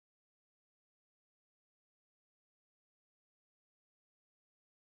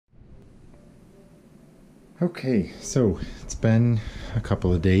Okay, so it's been a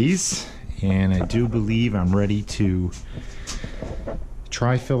couple of days and I do believe I'm ready to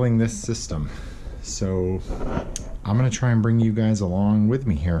try filling this system. So I'm gonna try and bring you guys along with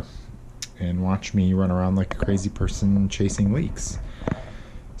me here and watch me run around like a crazy person chasing leaks.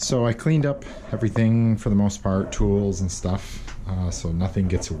 So I cleaned up everything for the most part, tools and stuff, so nothing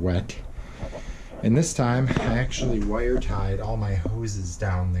gets wet. And this time I actually wire tied all my hoses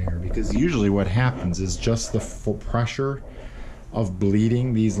down there, because usually what happens is just the full pressure of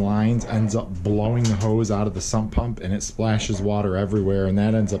bleeding these lines ends up blowing the hose out of the sump pump and it splashes water everywhere, and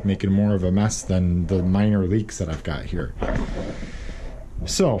that ends up making more of a mess than the minor leaks that I've got here.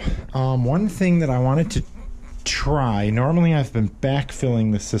 So one thing that I wanted to try, normally I've been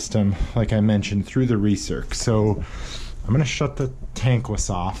backfilling the system like I mentioned through the recirc, so I'm going to shut the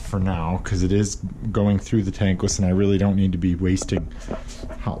tankless off for now because it is going through the tankless and I really don't need to be wasting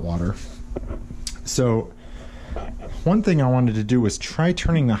hot water. So one thing I wanted to do was try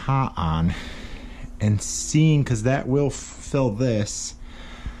turning the hot on and seeing, because that will fill this,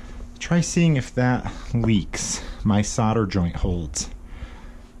 try seeing if that leaks, my solder joint holds.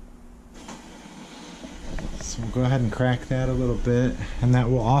 So we'll go ahead and crack that a little bit, and that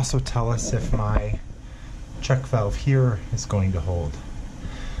will also tell us if my check valve here is going to hold.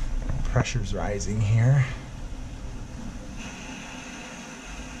 Pressure's rising here.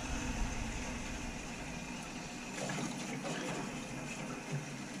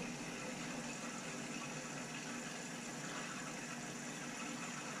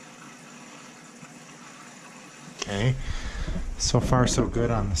 Okay, so far so good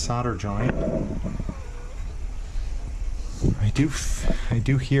on the solder joint. I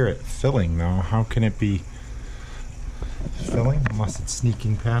do hear it filling though. How can it be filling unless it's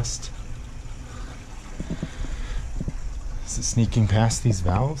sneaking past? Is it sneaking past these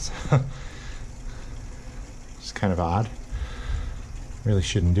valves? It's kind of odd. Really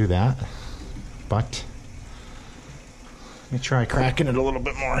shouldn't do that, but let me try cracking it a little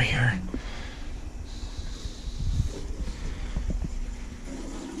bit more here.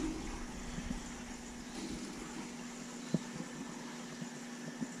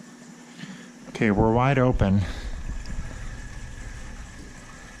 Okay, we're wide open.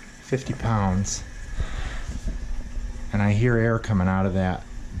 50 pounds. And I hear air coming out of that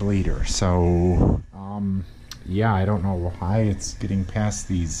bleeder. So, yeah, I don't know why it's getting past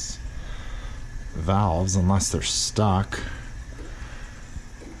these valves unless they're stuck.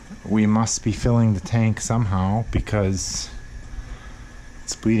 We must be filling the tank somehow because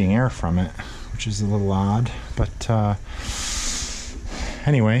it's bleeding air from it, which is a little odd. But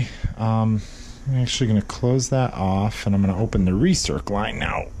anyway, I'm actually going to close that off and I'm going to open the recirc line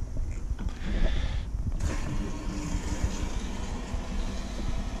now.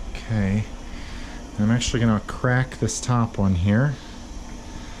 Okay, I'm actually going to crack this top one here.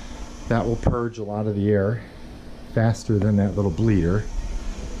 That will purge a lot of the air faster than that little bleeder.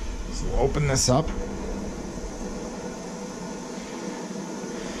 So we'll open this up.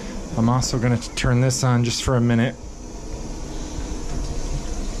 I'm also going to turn this on just for a minute.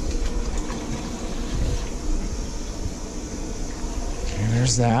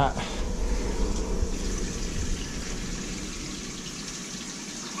 There's that.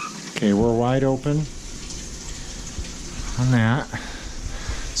 Okay, we're wide open on that.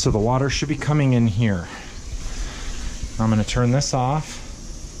 So the water should be coming in here. I'm going to turn this off.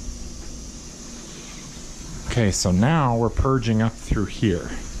 Okay, so now we're purging up through here.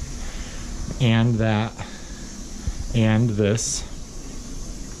 And that. And this.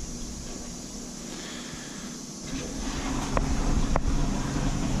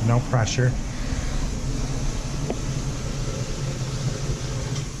 No pressure.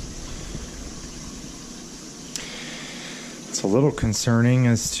 It's a little concerning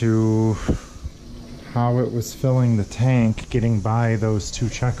as to how it was filling the tank getting by those two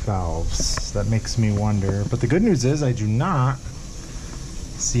check valves. That makes me wonder. But the good news is I do not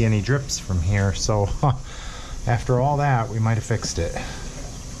see any drips from here. So after all that, we might have fixed it.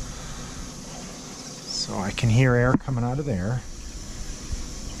 So I can hear air coming out of there.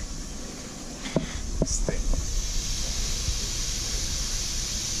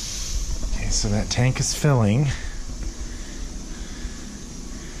 Okay, so that tank is filling.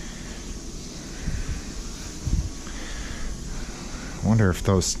 I wonder if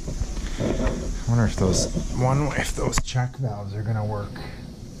those check valves are gonna work.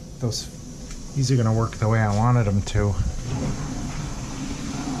 These are gonna work the way I wanted them to.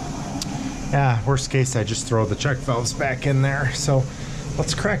 Yeah, worst case I just throw the check valves back in there. So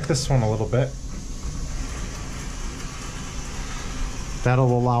let's crack this one a little bit.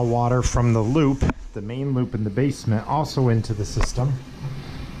 That'll allow water from the loop the main loop in the basement also into the system.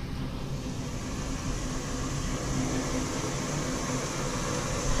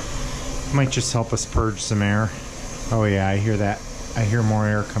 Might just help us purge some air. Oh yeah, I hear that. I hear more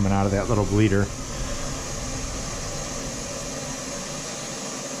air coming out of that little bleeder.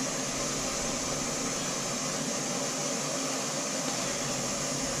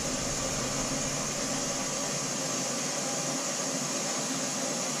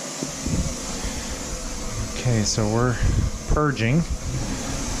 Okay, so we're purging.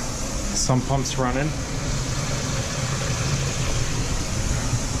 Sump pump's running.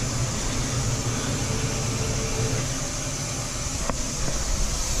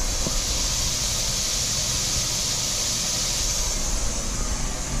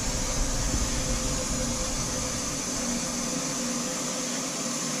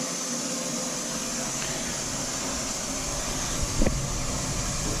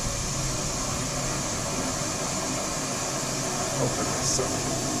 Open this up.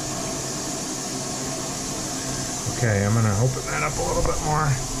 Okay, I'm gonna open that up a little bit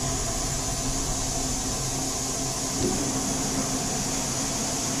more.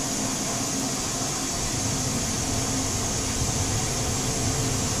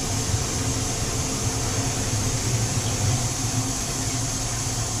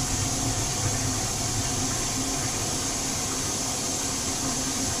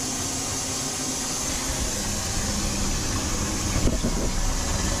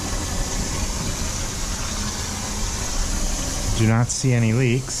 Do not see any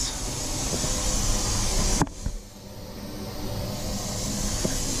leaks.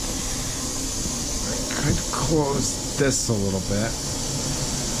 I could close this a little bit.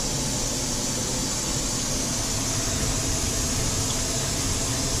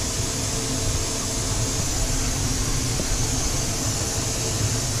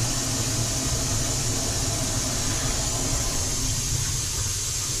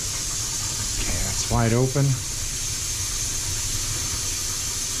 Okay, that's wide open.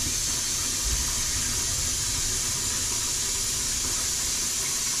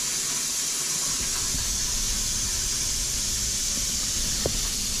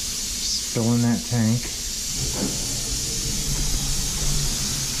 Fill in that tank.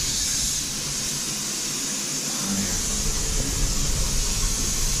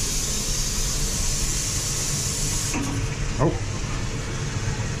 Oh.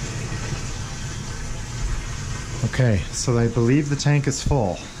 Okay, so I believe the tank is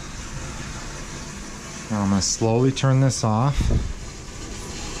full. Now I'm going to slowly turn this off.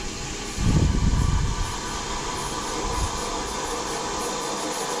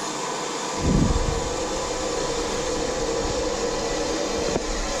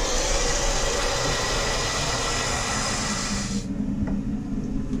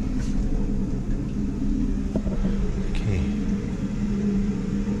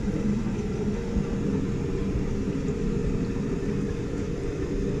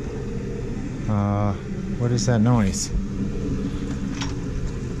 What is that noise?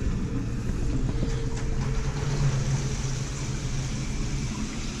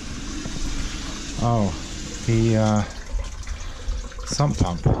 Oh, the sump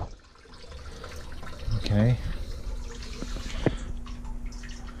pump. Okay.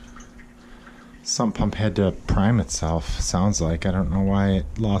 Sump pump had to prime itself, sounds like. I don't know why it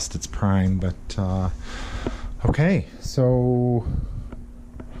lost its prime, but okay, so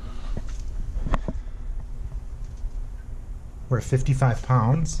we're at 55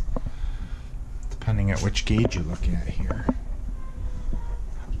 pounds, depending at which gauge you look at here.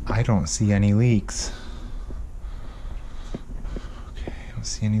 I don't see any leaks. Okay, I don't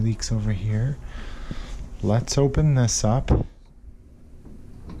see any leaks over here. Let's open this up.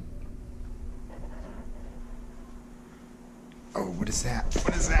 Oh, what is that?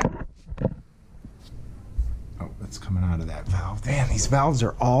 What is that? Oh, that's coming out of that valve. Man, these valves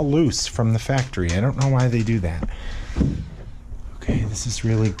are all loose from the factory. I don't know why they do that. Okay, this is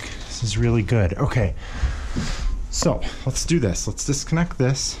really good. Okay, so let's do this. Let's disconnect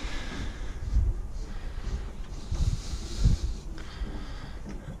this.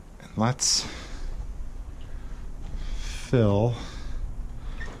 And let's fill.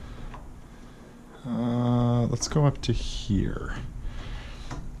 Let's go up to here.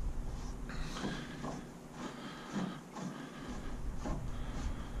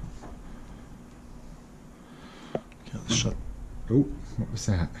 Okay, let's shut. Oh, what was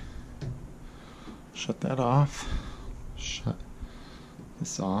that? Shut that off. Shut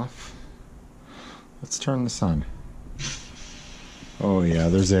this off. Let's turn this on. Oh yeah,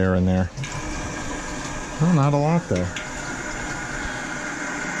 there's air in there. Oh, not a lot there.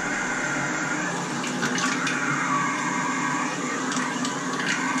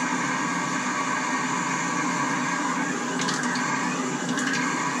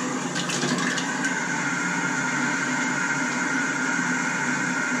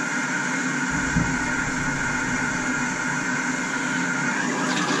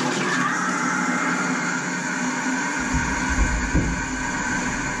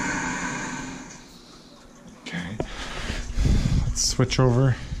 switch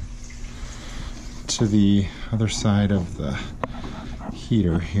over to the other side of the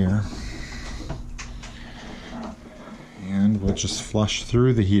heater here. And we'll just flush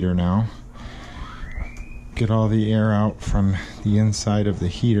through the heater now. Get all the air out from the inside of the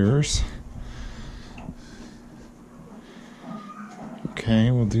heaters.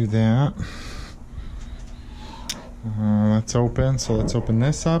 Okay, we'll do that. That's open, so let's open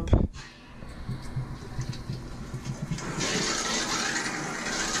this up.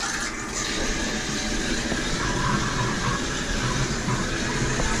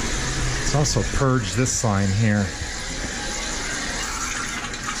 Let's also purge this line here.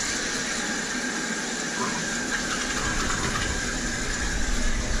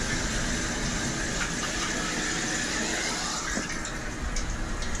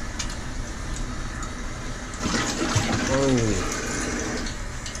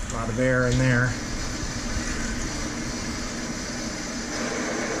 A lot of air in there.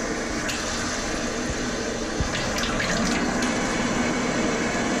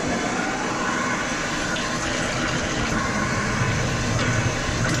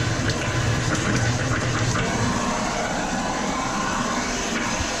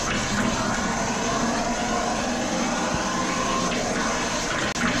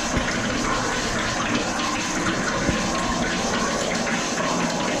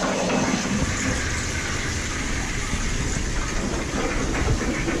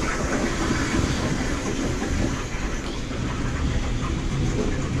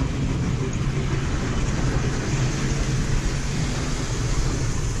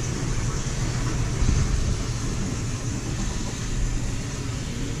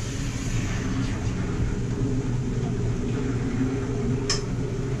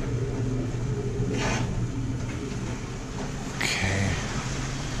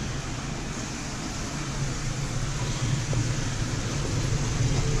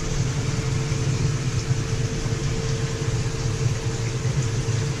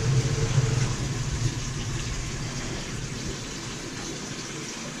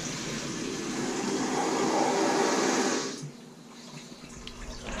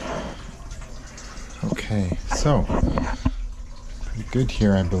 Okay, so pretty good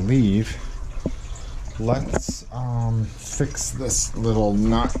here, I believe. Let's fix this little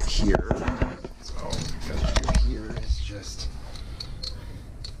nut here. So what we gotta do here is just,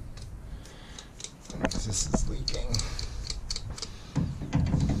 this is leaking.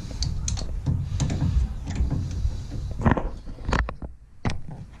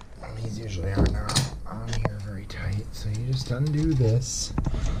 These usually are not on here very tight, so you just undo this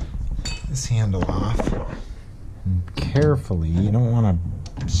handle off and carefully. You don't want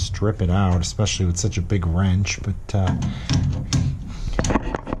to strip it out, especially with such a big wrench, but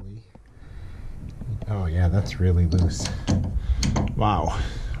carefully. Oh yeah, that's really loose. Wow.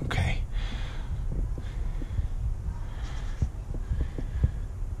 Okay.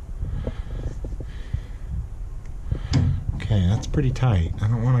 Okay, that's pretty tight. I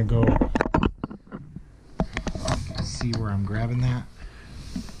don't want to go see where I'm grabbing that.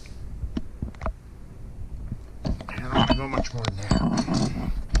 Go much more than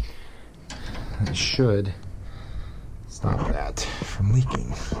that. It should stop that from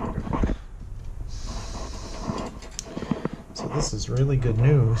leaking. So this is really good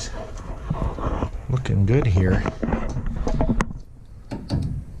news. Looking good here.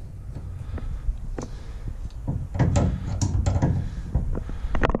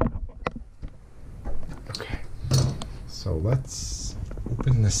 Okay, so let's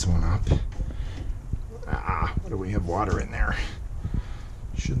open this one up. What do we have? Water in there.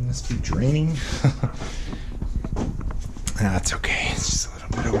 Shouldn't this be draining? That's okay. It's just a little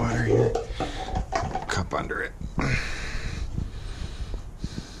bit of water here. Cup under it.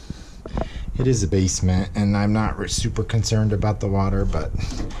 It is a basement, and I'm not super concerned about the water, but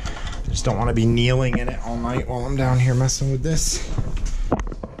I just don't want to be kneeling in it all night while I'm down here messing with this.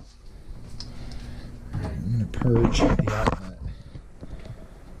 I'm going to purge the outlet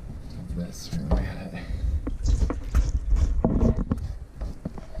of this while I'm at it.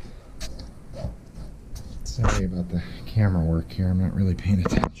 Sorry about the camera work here. I'm not really paying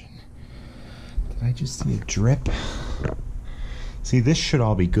attention. Did I just see a drip? See, this should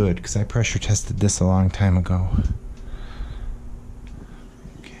all be good because I pressure tested this a long time ago.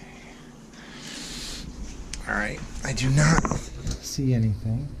 Okay. Alright, I do not see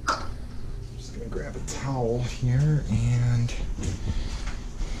anything. I'm just going to grab a towel here and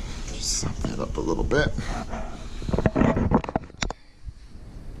just sop that up a little bit.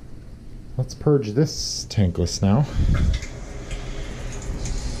 Let's purge this tankless now.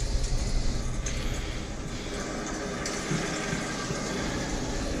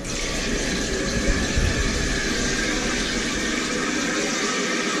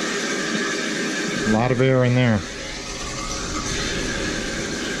 lot of air in there.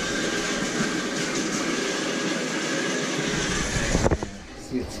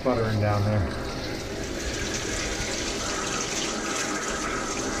 See it sputtering down there.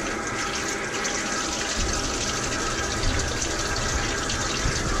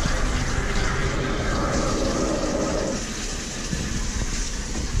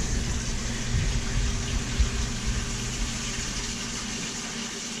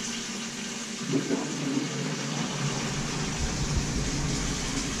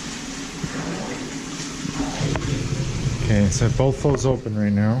 Okay, so I have both those open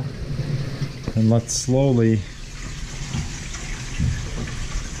right now, and let's slowly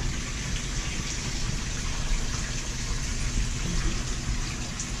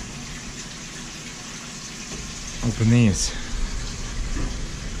open these.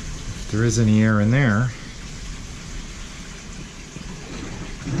 If there is any air in there,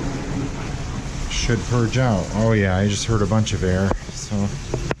 should purge out. Oh yeah, I just heard a bunch of air, so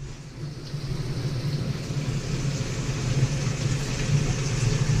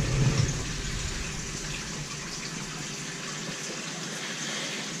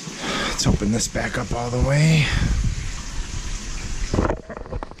let's open this back up all the way.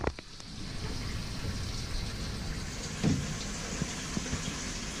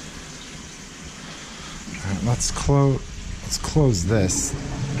 All right, let's close this.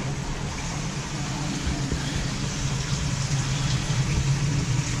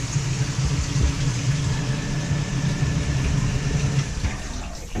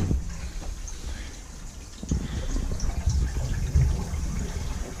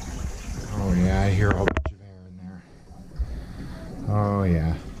 I hear a whole bunch of air in there. Oh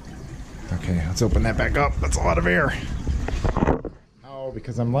yeah. Okay, let's open that back up. That's a lot of air. Oh,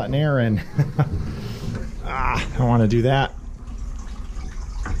 because I'm letting air in. I don't want to do that.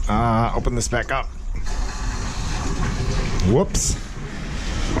 Open this back up. Whoops.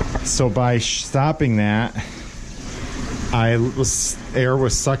 So by stopping that, air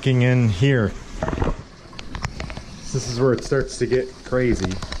was sucking in here. This is where it starts to get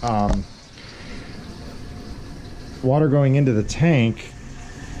crazy. Water going into the tank,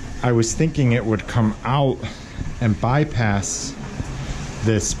 I was thinking it would come out and bypass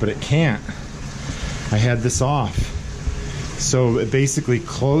this, but it can't. I had this off. So it basically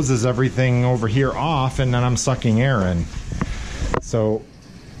closes everything over here off, and then I'm sucking air in. So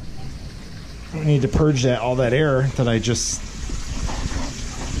I need to purge all that air that I just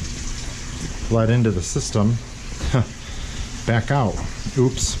let into the system back out.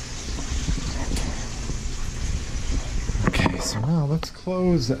 Oops. So now let's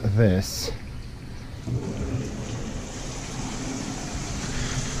close this.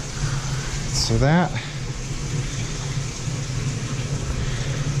 So that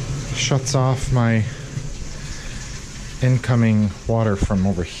shuts off my incoming water from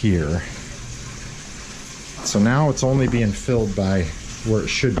over here. So now it's only being filled by where it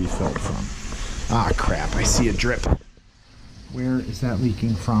should be filled from. Ah, crap, I see a drip. Where is that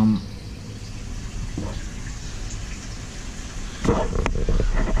leaking from?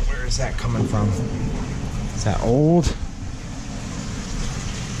 Where is that coming from? Is that old?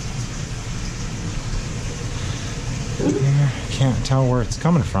 Yeah, can't tell where it's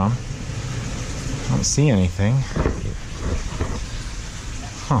coming from. I don't see anything.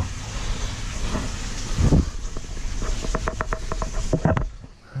 Huh.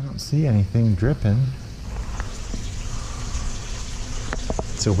 I don't see anything dripping.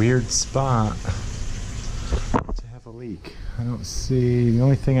 It's a weird spot to have a leak. I don't see, the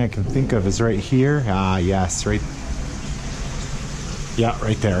only thing I can think of is right here. Ah, yes, right. Yeah,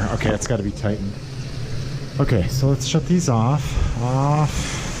 right there. Okay, it's got to be tightened. Okay, so let's shut these off.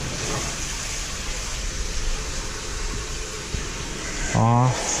 Off.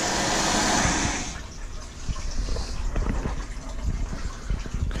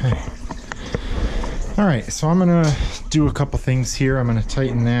 Okay. All right, so I'm gonna do a couple things here. I'm gonna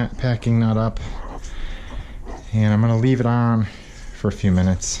tighten that packing nut up, and I'm gonna leave it on for a few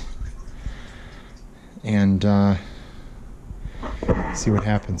minutes and see what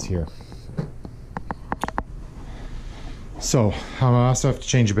happens here. So I also have to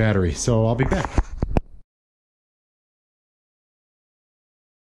change a battery, so I'll be back.